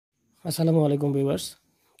আসসালামু আলাইকুম ভিউয়ার্স,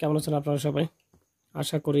 কেমন আছেন আপনারা সবাই?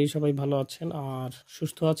 আশা করি সবাই ভালো আছেন আর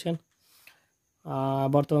সুস্থ আছেন।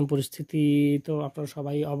 বর্তমান পরিস্থিতি তো আপনারা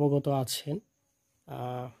সবাই অবগত আছেন।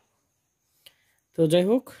 আহ, তো যাই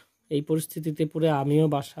হোক, এই পরিস্থিতিতে পুরো আমিও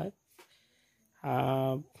বাসায়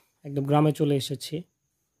আহ, একদম গ্রামে চলে এসেছি।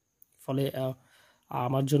 ফলে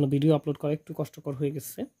আমার জন্য ভিডিও আপলোড করা একটু কষ্টকর হয়ে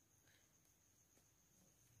গেছে।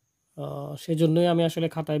 সেই জন্যই আমি আসলে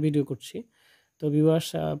খাতায় ভিডিও করছি। তো ভিউয়ার্স,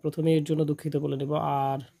 প্রথমে এর জন্য দুঃখিত বলে নেব।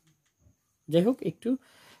 আর যাই হোক, একটু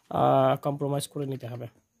কম্প্রোমাইজ করে নিতে হবে।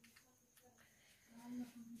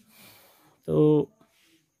 তো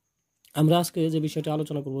আমরা আজকে যে বিষয়টা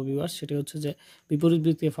আলোচনা করব ভিউয়ার্স, সেটা হচ্ছে যে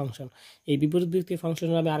বিপরীতবৃত্তীয় ফাংশন। এই বিপরীতবৃত্তীয়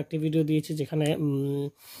ফাংশনের আমি আরেকটি ভিডিও দিয়েছি, যেখানে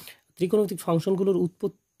ত্রিকোণমিতিক ফাংশনগুলোর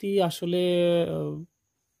উৎপত্তি আসলে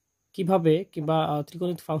কিভাবে, কিংবা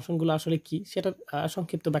ত্রিকোণমিতিক ফাংশনগুলো আসলে কি, সেটা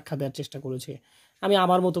সংক্ষিপ্ত ব্যাখ্যা দেওয়ার চেষ্টা করেছি। আমি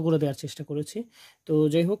আমার মতো করে দেওয়ার চেষ্টা করেছি। তো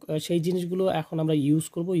যাই হোক, সেই জিনিসগুলো এখন আমরা ইউজ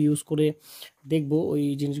করে দেখব ওই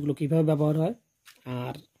জিনিসগুলো কিভাবে ব্যবহার হয়।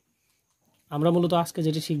 আর আমরা মূলত আজকে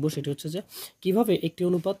যেটি শিখবো সেটি হচ্ছে যে কিভাবে একটি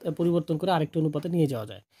অনুপাত পরিবর্তন করে আরেকটি অনুপাতে নিয়ে যাওয়া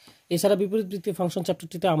যায়। এছাড়া বিপরীতবৃত্তীয় ফাংশন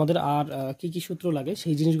চ্যাপ্টারটিতে আমাদের আর কি কি সূত্র লাগে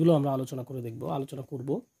সেই জিনিসগুলো আমরা আলোচনা করব।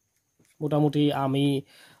 মোটামুটি আমি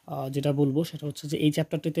যেটা বলবো সেটা হচ্ছে যে এই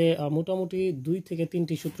চ্যাপ্টারটিতে মোটামুটি 2 থেকে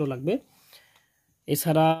 3টি সূত্র লাগবে।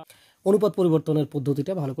 এছাড়া অনুপাত পরিবর্তনের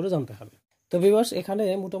পদ্ধতিটা ভালো করে জানতে হবে। তো ভিউয়ার্স, এখানে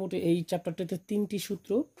মোটামুটি এই চ্যাপ্টারটিতে 3টি সূত্র,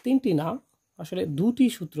 3টি না আসলে 2টি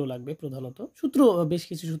সূত্র লাগবে। প্রধানত সূত্র বেশ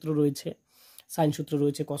কিছু সূত্র রয়েছে। সাইন সূত্র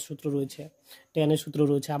রয়েছে, কস সূত্র রয়েছে, ট্যানের সূত্র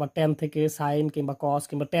রয়েছে, আবার ট্যান থেকে সাইন কিংবা কস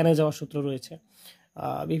কিংবা ট্যানে যাওয়ার সূত্র রয়েছে।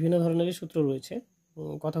 বিভিন্ন ধরনেরই সূত্র রয়েছে।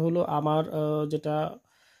 কথা হলো, আমার যেটা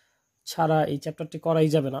ছাড়া এই চ্যাপ্টারটি করাই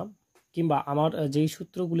যাবে না, কিংবা আমার যেই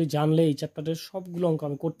সূত্রগুলি জানলে এই চ্যাপ্টারের সবগুলো অঙ্ক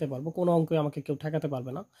আমি করতে পারবো, কোনো অঙ্কে আমাকে কেউ ঠেকাতে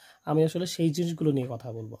পারবে না। আমি আসলে সেই জিনিসগুলো নিয়ে কথা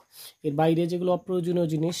বলবো। এর বাইরে যেগুলো অপ্রয়োজনীয়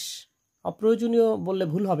জিনিস, অপ্রয়োজনীয় বললে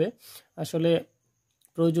ভুল হবে, আসলে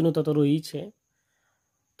প্রয়োজনীয়তা তো রয়েছে,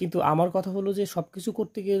 কিন্তু আমার কথা হলো যে সব কিছু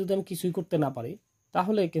করতে গিয়ে যদি আমি কিছুই করতে না পারি,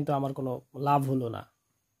 তাহলে কিন্তু আমার কোনো লাভ হলো না।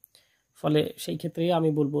 ফলে সেই ক্ষেত্রে আমি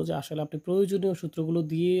বলবো যে আসলে আপনি প্রয়োজনীয় সূত্রগুলো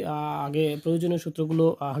দিয়ে আগে প্রয়োজনীয় সূত্রগুলো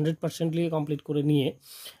 100%লি কমপ্লিট করে নিয়ে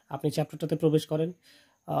আপনি চ্যাপ্টারটাতে প্রবেশ করেন,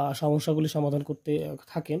 সমস্যাগুলি সমাধান করতে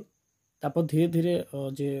থাকেন। তারপর ধীরে ধীরে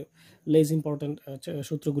যে লেস ইম্পর্ট্যান্ট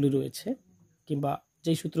সূত্রগুলি রয়েছে, কিংবা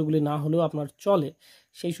যেই সূত্রগুলি না হলেও আপনার চলে,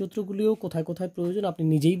 সেই সূত্রগুলিও কোথায় কোথায় প্রয়োজন আপনি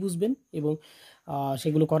নিজেই বুঝবেন, এবং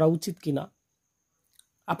সেগুলো করা উচিত কিনা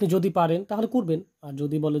আপনি যদি পারেন তাহলে করবেন। আর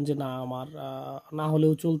যদি বলেন যে না, আমার না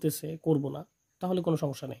হলেও চলতেছে, করব না, তাহলে কোনো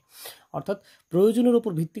সমস্যা নেই। অর্থাৎ প্রয়োজনের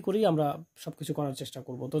উপর ভিত্তি করেই আমরা সব কিছু করার চেষ্টা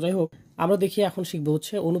করব। তো যাই হোক, আমরা দেখি এখন শিখবো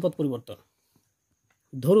হচ্ছে অনুপাত পরিবর্তন।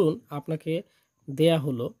 ধরুন আপনাকে দেয়া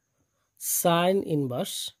হলো সাইন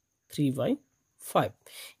ইনভার্স 3/5।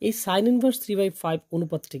 এই সাইন ইনভার্স 3/5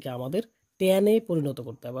 অনুপাতটিকে আমাদের ট্যানে পরিণত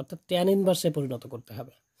করতে হবে, অর্থাৎ ট্যান ইনভার্সে পরিণত করতে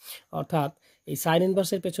হবে। অর্থাৎ এই সাইন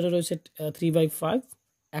ইনভার্সের পেছনে রয়েছে 3/5।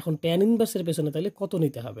 এখন ট্যান ইনভার্সের পেছনে তাহলে কত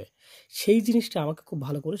নিতে হবে, সেই জিনিসটা আমাকে খুব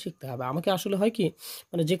ভালো করে শিখতে হবে। আমাকে আসলে হয় কি,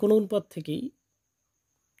 মানে যে কোনো অনুপাত থেকেই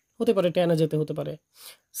হতে পারে ট্যানে যেতে, হতে পারে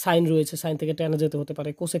সাইন রয়েছে, সাইন থেকে ট্যানে যেতে হতে পারে,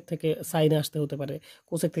 কোসেক থেকে সাইনে আসতে হতে পারে,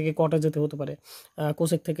 কোসেক থেকে কটে যেতে হতে পারে,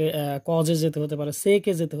 কোসেক থেকে কজে যেতে হতে পারে,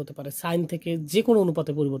 সেকে যেতে হতে পারে, সাইন থেকে যে কোনো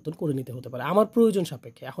অনুপাতে পরিবর্তন করে নিতে হতে পারে আমার প্রয়োজন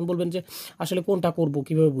সাপেক্ষে। এখন বলবেন যে আসলে কোনটা করব,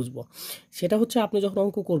 কিভাবে বুঝবো? সেটা হচ্ছে আপনি যখন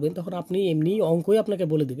অঙ্ক করবেন তখন আপনি এমনি অঙ্কই আপনাকে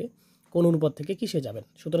বলে দিবে কোন অনুপাত থেকে কিসে যাবেন।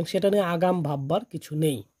 সুতরাং সেটা নিয়ে আগাম ভাববার কিছু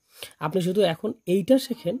নেই। আপনি শুধু এখন এইটা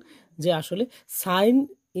শেখেন যে আসলে সাইন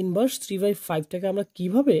ইনভার্স 3/5টাকে আমরা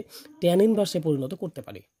কিভাবে ট্যান ইনভার্সে পরিণত করতে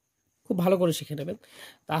পারি, খুব ভালো করে শিখে নেবেন।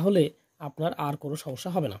 তাহলে আপনার আর কোনো সমস্যা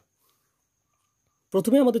হবে না।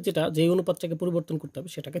 প্রথমে আমাদের যে অনুপাতটাকে পরিবর্তন করতে হবে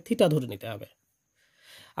সেটাকে থিটা ধরে নিতে হবে।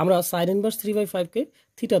 আমরা সাইন ইনভার্স 3/5কে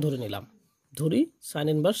থিটা ধরে নিলাম। ধরি সাইন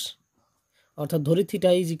ইনভার্স, অর্থাৎ ধরি theta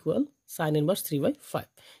is equal sign inverse 3/5।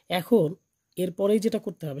 এখন এরপরেই যেটা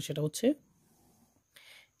করতে হবে সেটা হচ্ছে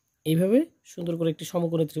এইভাবে সুন্দর করে একটি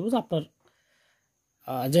সমকোণী ত্রিভুজ, আপনার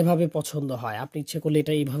যেভাবে পছন্দ হয়, আপনি ইচ্ছে করলে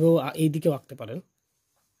এটা এইভাবেও এই দিকেও আঁকতে পারেন,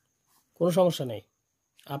 কোনো সমস্যা নেই।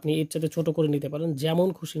 আপনি এর চাইতে ছোট করে নিতে পারেন, যেমন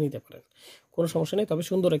খুশি নিতে পারেন, কোনো সমস্যা নেই। তবে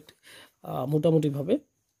সুন্দর একটি মোটামুটিভাবে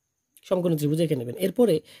সমকোণী ত্রিভুজ এঁকে নেবেন।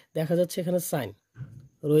 এরপরে দেখা যাচ্ছে এখানে সাইন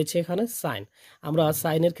রয়েছে, এখানে সাইন। আমরা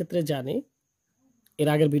সাইনের ক্ষেত্রে জানি, এর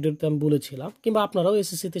আগের ভিডিওতে আমি বলেছিলাম, কিংবা আপনারাও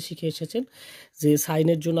এসএসসিতে শিখে এসেছেন, যে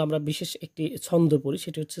সাইনের জন্য আমরা বিশেষ একটি ছন্দ পড়ি,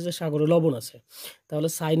 সেটি হচ্ছে যে সাগরে লবণ আছে। তাহলে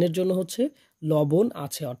সাইনের জন্য হচ্ছে লবণ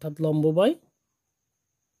আছে, অর্থাৎ লম্ব বাই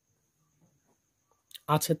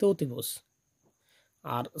আছে তো অতিভুজ,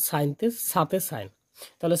 আর সাইনতে সাথে সাইন।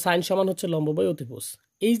 তাহলে সাইন সমান হচ্ছে লম্ব বাই অতিভুজ।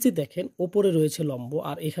 এই যে দেখেন ওপরে রয়েছে লম্ব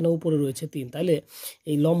আর এখানে উপরে রয়েছে 3, তাহলে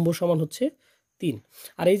এই লম্ব সমান হচ্ছে 3।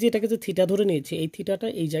 আর এই যে এটাকে যে থিটা ধরে নিয়েছি, এই থিটাটা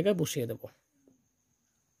এই জায়গায় বসিয়ে দেব।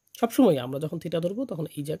 সবসময় আমরা যখন থিটা ধরবো তখন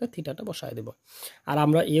এই জায়গায় থিটাটা বসায় দেব। আর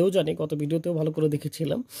আমরা এও জানি, গত ভিডিওতেও ভালো করে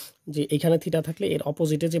দেখেছিলাম, যে এখানে থিটা থাকলে এর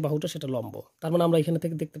অপোজিটে যে বাহুটা সেটা লম্ব। তার মানে আমরা এখানে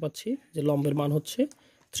থেকে দেখতে পাচ্ছি যে লম্বের মান হচ্ছে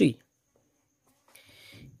 3।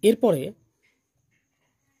 এরপরে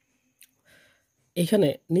এখানে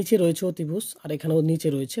নিচে রয়েছে অতিভুজ, আর এখানেও নিচে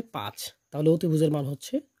রয়েছে 5। তাহলে অতিভুজের মান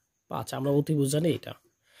হচ্ছে 5। আমরা অতিভুজ জানি এটা।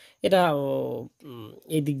 এটা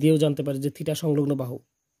এই দিক দিয়েও জানতে পারি যে থিটা সংলগ্ন বাহু,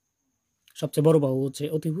 সবচেয়ে বড় বাহু হচ্ছে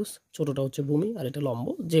অতিভুজ, ছোটটা হচ্ছে ভূমি, আর এটা লম্ব।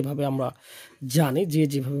 যেভাবে আমরা জানি, যে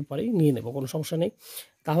যেভাবে পারি নিয়ে নেব, কোনো সমস্যা নেই।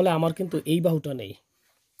 তাহলে আমার কিন্তু এই বাহুটা নেই,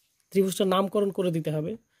 ত্রিভুজটার নামকরণ করে দিতে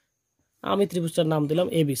হবে। আমি ত্রিভুজটার নাম দিলাম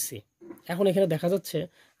এবিসি। এখন এখানে দেখা যাচ্ছে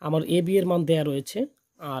আমার এ বি এর মান দেয়া রয়েছে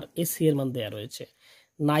আর এসি এর মান দেয়া রয়েছে,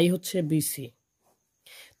 নাই হচ্ছে বিসি।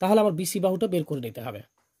 তাহলে আমার বিসি বাহুটা বের করে নিতে হবে।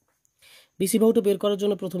 বিসি বাহুটা বের করার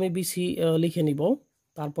জন্য প্রথমে বিসি লিখে নিব,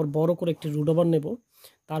 তারপর বড় করে একটি রুট ওভার নেব।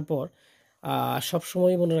 তারপর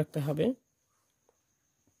সবসময় মনে রাখতে হবে,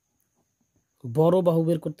 বড় বাহু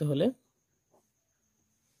বের করতে হলে,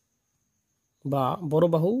 বা বড়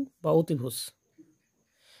বাহু বা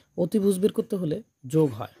অতিভুজ বের করতে হলে যোগ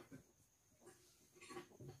হয়,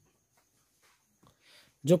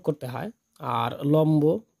 যোগ করতে হয়। আর লম্ব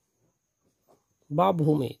বা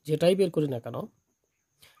ভূমি যেটাই বের করি না কেন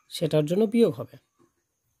সেটার জন্য বিয়োগ হবে।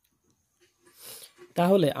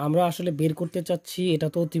 তাহলে আমরা আসলে বের করতে চাচ্ছি, এটা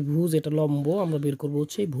তো অতিভুজ, এটা লম্ব, আমরা বের করবো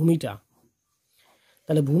হচ্ছে এই ভূমিটা।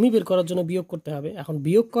 তাহলে ভূমি বের করার জন্য বিয়োগ করতে হবে। এখন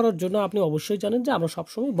বিয়োগ করার জন্য আপনি অবশ্যই জানেন যে আমরা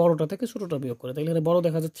সবসময় বড়টা থেকে ছোটটা বিয়োগ করি। তাহলে এখানে বড়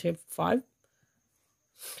দেখা যাচ্ছে 5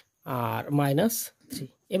 আর -3।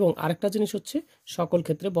 এবং আরেকটা জিনিস হচ্ছে সকল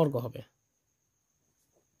ক্ষেত্রে বর্গ হবে।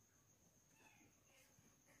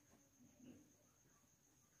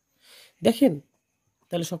 দেখেন,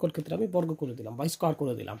 তাহলে সকল ক্ষেত্রে আমি বর্গ করে দিলাম বা স্কোয়ার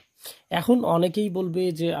করে দিলাম। এখন অনেকেই বলবে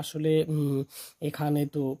যে আসলে এখানে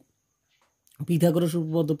তো পিথাগোরাস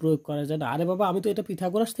উপপাদ্য প্রয়োগ করা যায় না। আরে বাবা, আমি তো এটা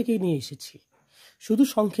পিথাগোরাস থেকেই নিয়ে এসেছি, শুধু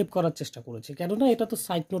সংক্ষেপ করার চেষ্টা করেছি। কেননা এটা তো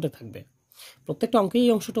সাইড নোটে থাকবে, প্রত্যেকটা অঙ্কে এই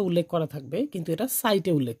অংশটা উল্লেখ করা থাকবে, কিন্তু এটা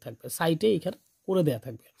সাইটে উল্লেখ থাকবে, সাইটে এখানে করে দেয়া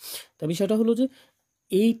থাকবে। তো বিষয়টা হলো যে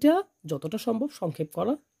এইটা যতটা সম্ভব সংক্ষেপ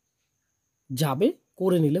করা যাবে,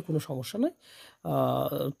 করে নিলে কোনো সমস্যা নয়,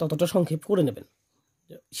 ততটা সংক্ষেপ করে নেবেন।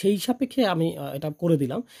 সেই সাপেক্ষে আমি এটা করে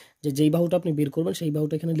দিলাম যে যেই বাহুটা আপনি বের করবেন সেই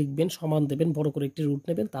বাহুটা এখানে লিখবেন, সমান দেবেন, বড় করে একটি রুট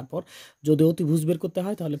নেবেন। তারপর যদি অতিভুজ বের করতে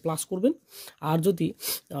হয় তাহলে প্লাস করবেন, আর যদি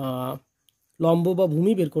লম্ব বা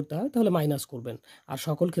ভূমি বের করতে হয় তাহলে মাইনাস করবেন। আর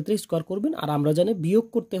সকল ক্ষেত্রে স্কোয়ার করবেন। আর আমরা জানি বিয়োগ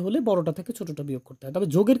করতে হলে বড়টা থেকে ছোটটা বিয়োগ করতে হয়, তবে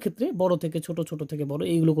যোগের ক্ষেত্রে বড় থেকে ছোট, ছোট থেকে বড়,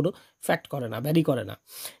 এইগুলো কোনো ফ্যাক্ট করে না, ভ্যারি করে না।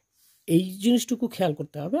 এই জিনিসটুকু খেয়াল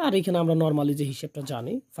করতে হবে। আর এখানে আমরা নর্মালি যে হিসেবটা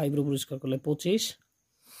জানি, 5 এর উপর স্কোয়ার করলে 25,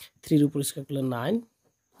 3 এর উপর স্কোয়ার করলে 9।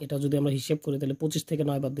 এটা যদি আমরা হিসেব করি তাহলে 25 থেকে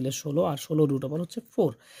 9 বাদ দিলে 16, আর 16 রুট ওভার হচ্ছে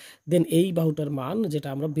 4। দেন এই বাহুটার মান যেটা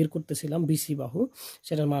আমরা বের করতেছিলাম বিসি বাহু,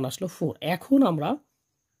 সেটার মান আসলো 4। এখন আমরা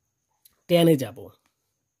ট্যানে যাব,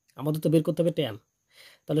 আমাদের তো বের করতে হবে ট্যান।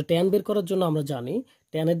 তাহলে ট্যান বের করার জন্য আমরা জানি,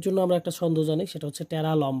 ট্যানের জন্য আমরা একটা ছন্দ জানি, সেটা হচ্ছে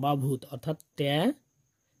ট্যারা লম্বা ভূত, অর্থাৎ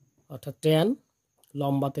ট্যান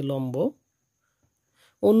লম্বাতে লম্ব।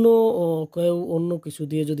 অন্য কেউ অন্য কিছু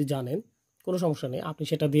দিয়ে যদি জানেন কোনো সমস্যা নেই, আপনি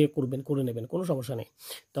সেটা দিয়ে করবেন, করে নেবেন, কোনো সমস্যা নেই।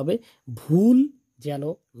 তবে ভুল যেন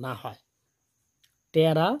না হয়।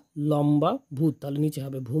 ট্যারা লম্বা ভূত, তাহলে নিচে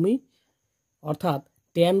হবে ভূমি, অর্থাৎ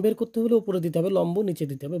ট্যান বের করতে হলে উপরে দিতে হবে লম্ব, নিচে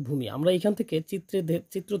দিতে হবে ভূমি। আমরা এখান থেকে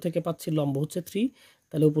চিত্র থেকে পাচ্ছি লম্ব হচ্ছে 3,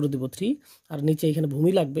 তাহলে উপরে দিব 3, আর নিচে এখানে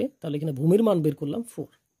ভূমি লাগবে, তাহলে এখানে ভূমির মান বের করলাম 4।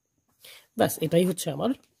 ব্যাস, এটাই হচ্ছে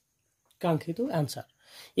আমার কাঙ্ক্ষিত অ্যান্সার।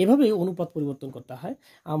 এভাবে অনুপাত পরিবর্তন করতে হয়।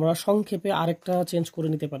 আমরা সংক্ষেপে আরেকটা চেঞ্জ করে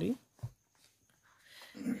নিতে পারি।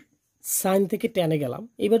 সাইন থেকে ট্যানে গেলাম,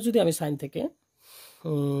 এবার যদি আমি সাইন থেকে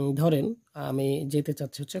ধরেন আমি যেতে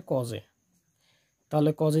চাচ্ছি হচ্ছে কজে,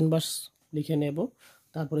 তাহলে কজ ইনভার্স লিখে নেব।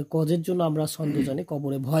 তারপরে কজের জন্য আমরা ছন্দ জানি,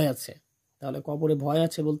 কবরে ভয় আছে। তাহলে কবরে ভয়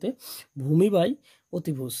আছে বলতে ভূমি বাই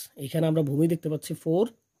অতিভুজ, এখানে আমরা ভূমি দেখতে পাচ্ছি 4,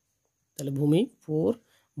 তাহলে ভূমি 4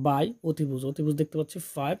 বাই অতিভুজ, অতিভুজ দেখতে পাচ্ছি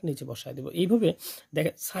 5, নিচে বসায় দেবো। এইভাবে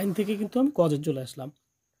দেখেন সাইন থেকে কিন্তু আমি কজের চলে আসলাম।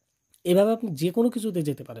 এভাবে আপনি যে কোনো কিছুতে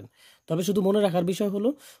যেতে পারেন। তবে শুধু মনে রাখার বিষয় হলো,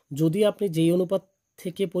 যদি আপনি যেই অনুপাত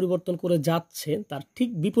থেকে পরিবর্তন করে যাচ্ছেন তার ঠিক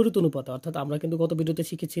বিপরীত অনুপাতে, অর্থাৎ আমরা কিন্তু গত ভিডিওতে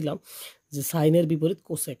শিখেছিলাম যে সাইনের বিপরীত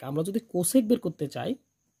কোসেক, আমরা যদি কোসেক বের করতে চাই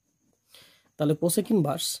তাহলে কোসেক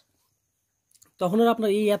ইনভার্স, তখন আর আপনার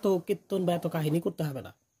এই এত কীর্তন বা এত কাহিনী করতে হবে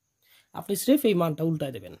না, আপনি স্রেফ এই মানটা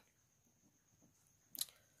উল্টায় দেবেন,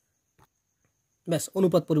 ব্যাস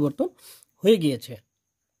অনুপাত পরিবর্তন হয়ে গিয়েছে।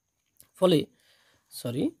 ফলে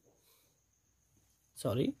সরি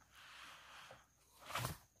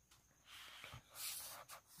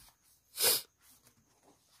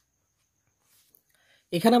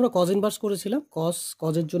এখানে আমরা কজ ইনভার্স করেছিলাম।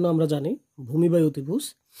 কজের জন্য আমরা জানি ভূমি বাই অতিভুজ।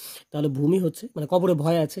 তাহলে ভূমি হচ্ছে মানে কবরে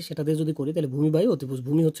ভয় আছে, সেটা দিয়ে যদি করি তাহলে ভূমি বাই অতিভুজ।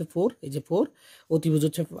 ভূমি হচ্ছে 4, এই যে 4, অতিভুজ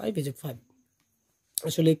হচ্ছে 5, এই যে 5।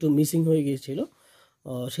 আসলে একটু মিসিং হয়ে গিয়েছিল,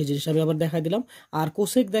 সেই জিনিসটা আমি আবার দেখাই দিলাম। আর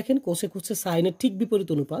কোসেক দেখেন, কোসেক হচ্ছে সাইনের ঠিক বিপরীত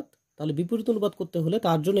অনুপাত। তাহলে বিপরীত অনুপাত করতে হলে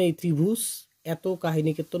তার জন্য এই ত্রিভুজ এত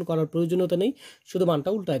কাহিনী কীর্তন করার প্রয়োজনীয়তা নেই, শুধু মানটা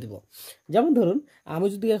উল্টায় দেব। যেমন ধরুন আমি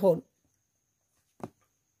যদি এখন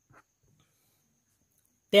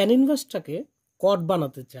ট্যান ইনভার্সটাকে কট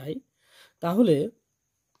বানাতে চাই, তাহলে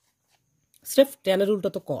স্রেফ ট্যানের উল্টা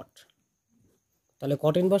তো কট, তাহলে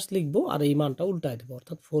কট ইনভার্স লিখবো আর এই মানটা উল্টায় দেবো,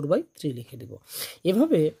 অর্থাৎ 4/3 লিখে দেবো।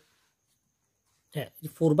 এভাবে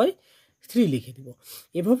 4/3 লিখে দিব।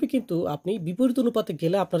 এভাবে কিন্তু আপনি বিপরীত অনুপাতে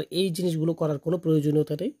গেলে আপনার এই জিনিসগুলো করার কোনো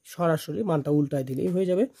প্রয়োজনীয়তা নেই, সরাসরি মানটা উল্টায় দিলেই হয়ে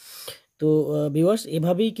যাবে। তো ভিউয়ার্স,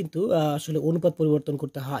 এভাবেই কিন্তু আসলে অনুপাত পরিবর্তন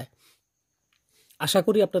করতে হয়। আশা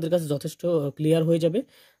করি আপনাদের কাছে যথেষ্ট ক্লিয়ার হয়ে যাবে।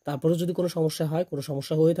 তারপরে যদি কোনো সমস্যা হয়, কোনো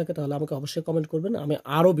সমস্যা হয়ে থাকে, তাহলে আমাকে অবশ্যই কমেন্ট করবেন, আমি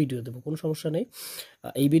আরও ভিডিও দেবো, কোনো সমস্যা নেই।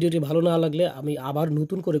 এই ভিডিওটি ভালো না লাগলে আমি আবার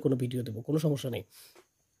নতুন করে কোনো ভিডিও দেবো, কোনো সমস্যা নেই,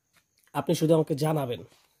 আপনি শুধু আমাকে জানাবেন।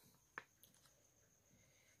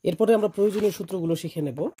 এরপরে আমরা প্রয়োজনীয় সূত্রগুলো শিখে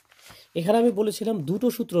নেব। এখানে আমি বলেছিলাম দুটো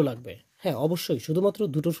সূত্র লাগবে। হ্যাঁ, অবশ্যই শুধুমাত্র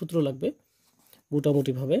দুটো সূত্র লাগবে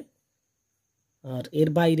মোটামুটিভাবে। আর এর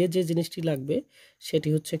বাইরে যে জিনিসটি লাগবে সেটি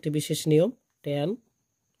হচ্ছে একটি বিশেষ নিয়ম,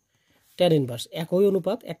 ট্যান ইনভার্স। একই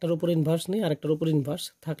অনুপাত, একটার উপর ইনভার্স নেই, আরেকটার উপর ইনভার্স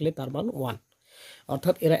থাকলে তার মান 1,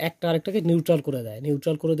 অর্থাৎ এরা একটা আরেকটাকে নিউট্রাল করে দেয়।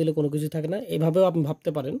 নিউট্রাল করে দিলে কোনো কিছু থাকে না। এভাবেও আপনি ভাবতে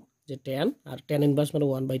পারেন যে ট্যান আর ট্যান ইনভার্স মানে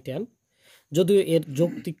 1/tan, যদিও এর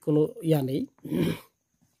যৌক্তিক কোনো নেই,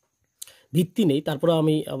 ভিত্তি নেই, তারপরে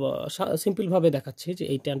আমি সিম্পলভাবে দেখাচ্ছি যে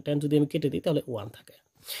এই ট্যান যদি আমি কেটে দিই তাহলে 1 থাকে।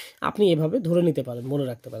 আপনি এভাবে ধরে নিতে পারেন, মনে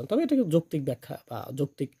রাখতে পারেন, তবে এটাকে যৌক্তিক ব্যাখ্যা বা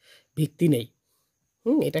যৌক্তিক ভিত্তি নেই।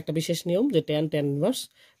 এটা একটা বিশেষ নিয়ম যে ট্যান ইনভার্স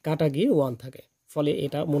কাটা গিয়ে 1 থাকে, ফলে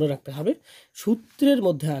এটা মনে রাখতে হবে। সূত্রের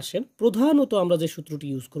মধ্যে আসেন, প্রধানত আমরা যে সূত্রটি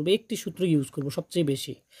ইউজ করব, একটি সূত্র ইউজ করব সবচেয়ে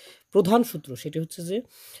বেশি, প্রধান সূত্র, সেটি হচ্ছে যে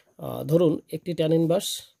ধরুন একটি ট্যান ইনভার্স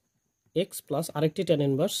এক্স প্লাস আরেকটি ট্যান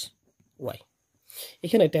ইনভার্স ওয়াই।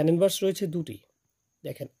 এখানে ট্যান ইনভার্স রয়েছে দুটি।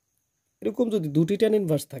 দেখেন, এরকম যদি দুটি ট্যান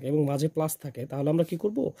ইনভার্স থাকে এবং মাঝে প্লাস থাকে, তাহলে আমরা কি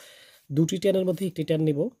করব, দুটি ট্যানের মধ্যে একটি ট্যান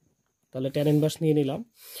নিব। তাহলে ট্যান ইনভার্স নিয়ে নিলাম,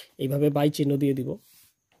 এইভাবে বাই চিহ্ন দিয়ে দিব।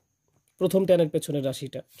 প্রথম ট্যানের পেছনের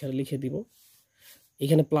রাশিটা এখানে লিখে দিব,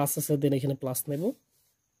 এখানে প্লাস আছে, দেন এখানে প্লাস নেব।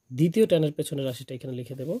 দ্বিতীয় ট্যানের পেছনের রাশিটা এখানে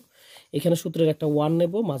লিখে দেব। এখানে সূত্রের একটা 1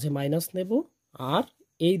 নেব, মাঝে মাইনাস নেব, আর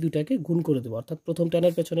এই দুটাকে গুণ করে দেবো, অর্থাৎ প্রথম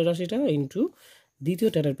ট্যানের পেছনের রাশিটা ইন্টু দ্বিতীয়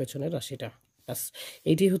ট্যানের পেছনের রাশিটা। ব্যাস,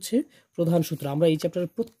 এইটি হচ্ছে প্রধান সূত্র। আমরা এই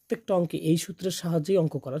চ্যাপ্টারের প্রত্যেকটা অঙ্কে এই সূত্রের সাহায্যেই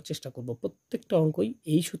অঙ্ক করার চেষ্টা করব, প্রত্যেকটা অঙ্কই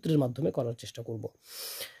এই সূত্রের মাধ্যমে করার চেষ্টা করব।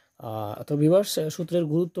 তো ভিউয়ার্স, সূত্রের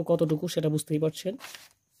গুরুত্ব কতটুকু সেটা বুঝতেই পারছেন।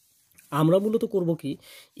 আমরা মূলত করব কি,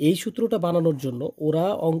 এই সূত্রটা বানানোর জন্য ওরা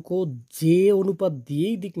অঙ্ক যে অনুপাত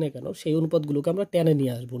দিয়েই দিক না কেন, সেই অনুপাতগুলোকে আমরা ট্যানে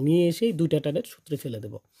নিয়ে আসবো, নিয়ে এসেই দুইটা ট্যানের সূত্রে ফেলে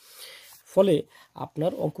দেব, ফলে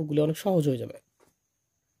আপনার অঙ্কগুলো অনেক সহজ হয়ে যাবে।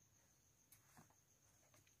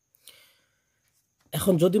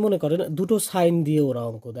 এখন যদি মনে করেন দুটো সাইন দিয়ে ওরা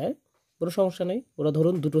অঙ্ক দেয়, কোনো সমস্যা নেই। ওরা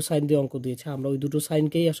ধরুন দুটো সাইন দিয়ে অঙ্ক দিয়েছে, আমরা ওই দুটো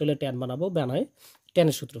সাইনকেই আসলে ট্যান বানাবো, বানায়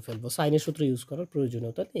ট্যানের সূত্র ফেলবো। সাইনের সূত্র ইউজ করার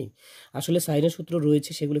প্রয়োজনীয়তা নেই। আসলে সাইনের সূত্র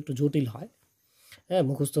রয়েছে, সেগুলো একটু জটিল হয়, হ্যাঁ,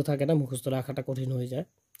 মুখস্থ থাকে না, মুখস্থ রাখাটা কঠিন হয়ে যায়।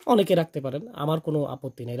 অনেকে রাখতে পারেন, আমার কোনো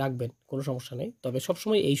আপত্তি নেই, রাখবেন, কোনো সমস্যা নেই। তবে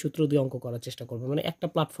সবসময় এই সূত্র দিয়ে অঙ্ক করার চেষ্টা করবেন, মানে একটা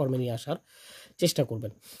প্ল্যাটফর্মে নিয়ে আসার চেষ্টা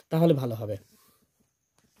করবেন, তাহলে ভালো হবে।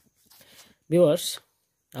 ভিউয়ার্স,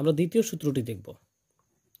 আমরা দ্বিতীয় সূত্রটি দেখব।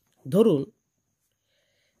 ধরুন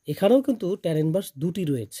এখানেও কিন্তু ট্যান ইনভার্স দুটি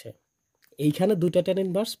রয়েছে। এইখানে দুইটা ট্যান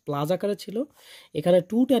ইনভার্স প্লাস আকারে ছিল, এখানে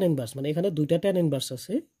 2 ট্যান ইনভার্স, মানে এখানে দুইটা ট্যান ইনভার্স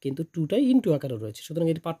আছে কিন্তু 2টাই ইনটু আকারে রয়েছে, সুতরাং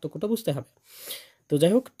এর পার্থক্যটা বুঝতে হবে। তো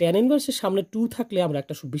যাই হোক, ট্যান ইনভার্সের সামনে 2 থাকলে আমরা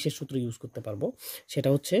একটা বিশেষ সূত্র ইউজ করতে পারবো, সেটা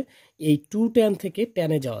হচ্ছে এই 2 ট্যান থেকে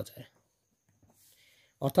ট্যানে যাওয়া যায়,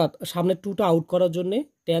 অর্থাৎ সামনে 2টা আউট করার জন্যে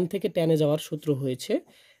ট্যান থেকে ট্যানে যাওয়ার সূত্র হয়েছে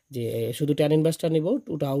যে শুধু ট্যান ইনভার্সটা নিব,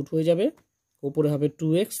 2টা আউট হয়ে যাবে, উপরে হবে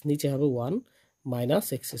 2x, নিচে হবে 1 মাইনাস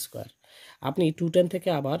এক্স স্কোয়ার। আপনি 2 ট্যান থেকে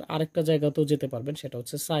আবার আরেকটা জায়গাতেও যেতে পারবেন, সেটা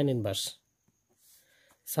হচ্ছে সাইন ইনভার্স।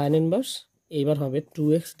 সাইন ইনভার্স এইবার হবে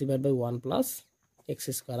 2x divide by 1 plus x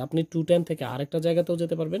square. আপনি 2 ট্যান থেকে আরেকটা জায়গাতেও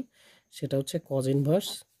যেতে পারবেন, সেটা হচ্ছে cos inverse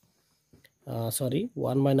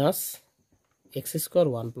 1 minus x square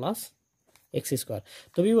 1 plus x square.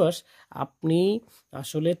 তো ভিউয়ার্স, আপনি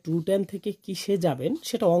আসলে 2 ট্যান থেকে কিসে যাবেন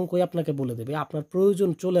সেটা অঙ্কই আপনাকে বলে দেবে, আপনার প্রয়োজন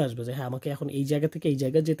চলে আসবে যে হ্যাঁ, আমাকে এখন এই জায়গা থেকে এই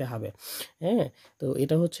জায়গায় যেতে হবে। হ্যাঁ, তো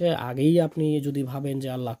এটা হচ্ছে আগেই আপনি যদি ভাবেন যে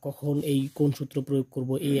আল্লাহ কখন কোন সূত্র প্রয়োগ করব,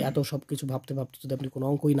 এত সব কিছু ভাবতে ভাবতে যদি আপনি কোনো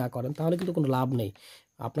অঙ্কই না করেন, তাহলে কিন্তু কোনো লাভ নেই।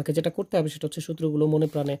 আপনাকে যেটা করতে হবে সেটা হচ্ছে সূত্রগুলো মনে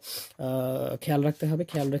প্রাণে খেয়াল রাখতে হবে,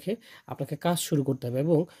 খেয়াল রেখে আপনাকে কাজ শুরু করতে হবে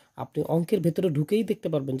এবং আপনি অঙ্কের ভেতরে ঢুকেই দেখতে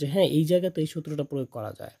পারবেন যে হ্যাঁ এই জায়গাতে এই সূত্রটা প্রয়োগ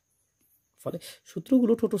করা যায়। ফলে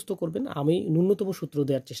সূত্রগুলো ঠোঁটস্থ করবেন। আমি ন্যূনতম সূত্র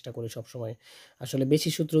দেওয়ার চেষ্টা করি সবসময়। আসলে বেশি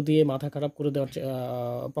সূত্র দিয়ে মাথা খারাপ করে দেওয়ার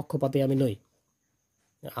পক্ষপাতে আমি নই।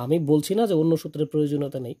 আমি বলছি না যে অন্য সূত্রের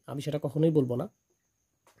প্রয়োজনীয়তা নেই, আমি সেটা কখনোই বলবো না,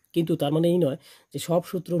 কিন্তু তার মানে এই নয় যে সব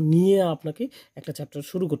সূত্র নিয়ে আপনাকে একটা চ্যাপ্টার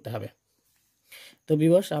শুরু করতে হবে। তো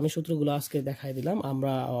ভিউয়ার্স, আমি সূত্রগুলো আজকে দেখাই দিলাম।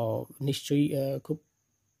 আমরা নিশ্চয়ই খুব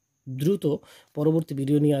দ্রুত পরবর্তী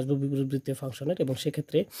ভিডিও নিয়ে আসবো বিপরীতবৃত্তীয় ফাংশনের, এবং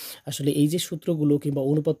সেক্ষেত্রে আসলে এই যে সূত্রগুলো কিংবা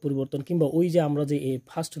অনুপাত পরিবর্তন কিংবা ওই যে আমরা যে এই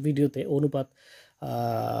ফার্স্ট ভিডিওতে অনুপাত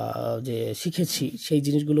যে শিখেছি সেই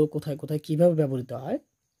জিনিসগুলো কোথায় কোথায় কিভাবে ব্যবহৃত হয়,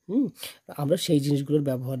 আমরা সেই জিনিসগুলোর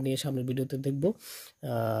ব্যবহার নিয়ে সামনের ভিডিওতে দেখব।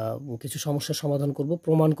 কিছু সমস্যার সমাধান করব,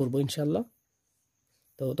 প্রমাণ করব ইনশাল্লাহ।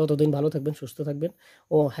 তো ততদিন ভালো থাকবেন, সুস্থ থাকবেন।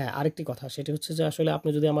 ও হ্যাঁ, আরেকটি কথা, সেটা হচ্ছে যে আসলে আপনি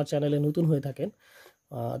যদি আমার চ্যানেলে নতুন হয়ে থাকেন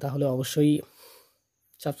তাহলে অবশ্যই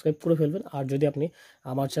সাবস্ক্রাইব করে ফেলবেন। আর যদি আপনি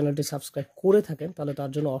আমার চ্যানেলটি সাবস্ক্রাইব করে থাকেন তাহলে তার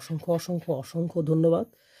জন্য অসংখ্য অসংখ্য অসংখ্য ধন্যবাদ।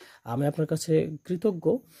 আমি আপনার কাছে কৃতজ্ঞ।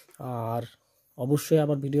 আর অবশ্যই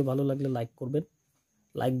আমার ভিডিও ভালো লাগলে লাইক করবেন,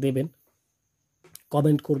 লাইক দেবেন,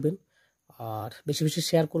 কমেন্ট করবেন, আর বেশি বেশি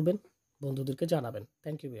শেয়ার করবেন, বন্ধুদেরকে জানাবেন।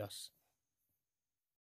 Thank you viewers.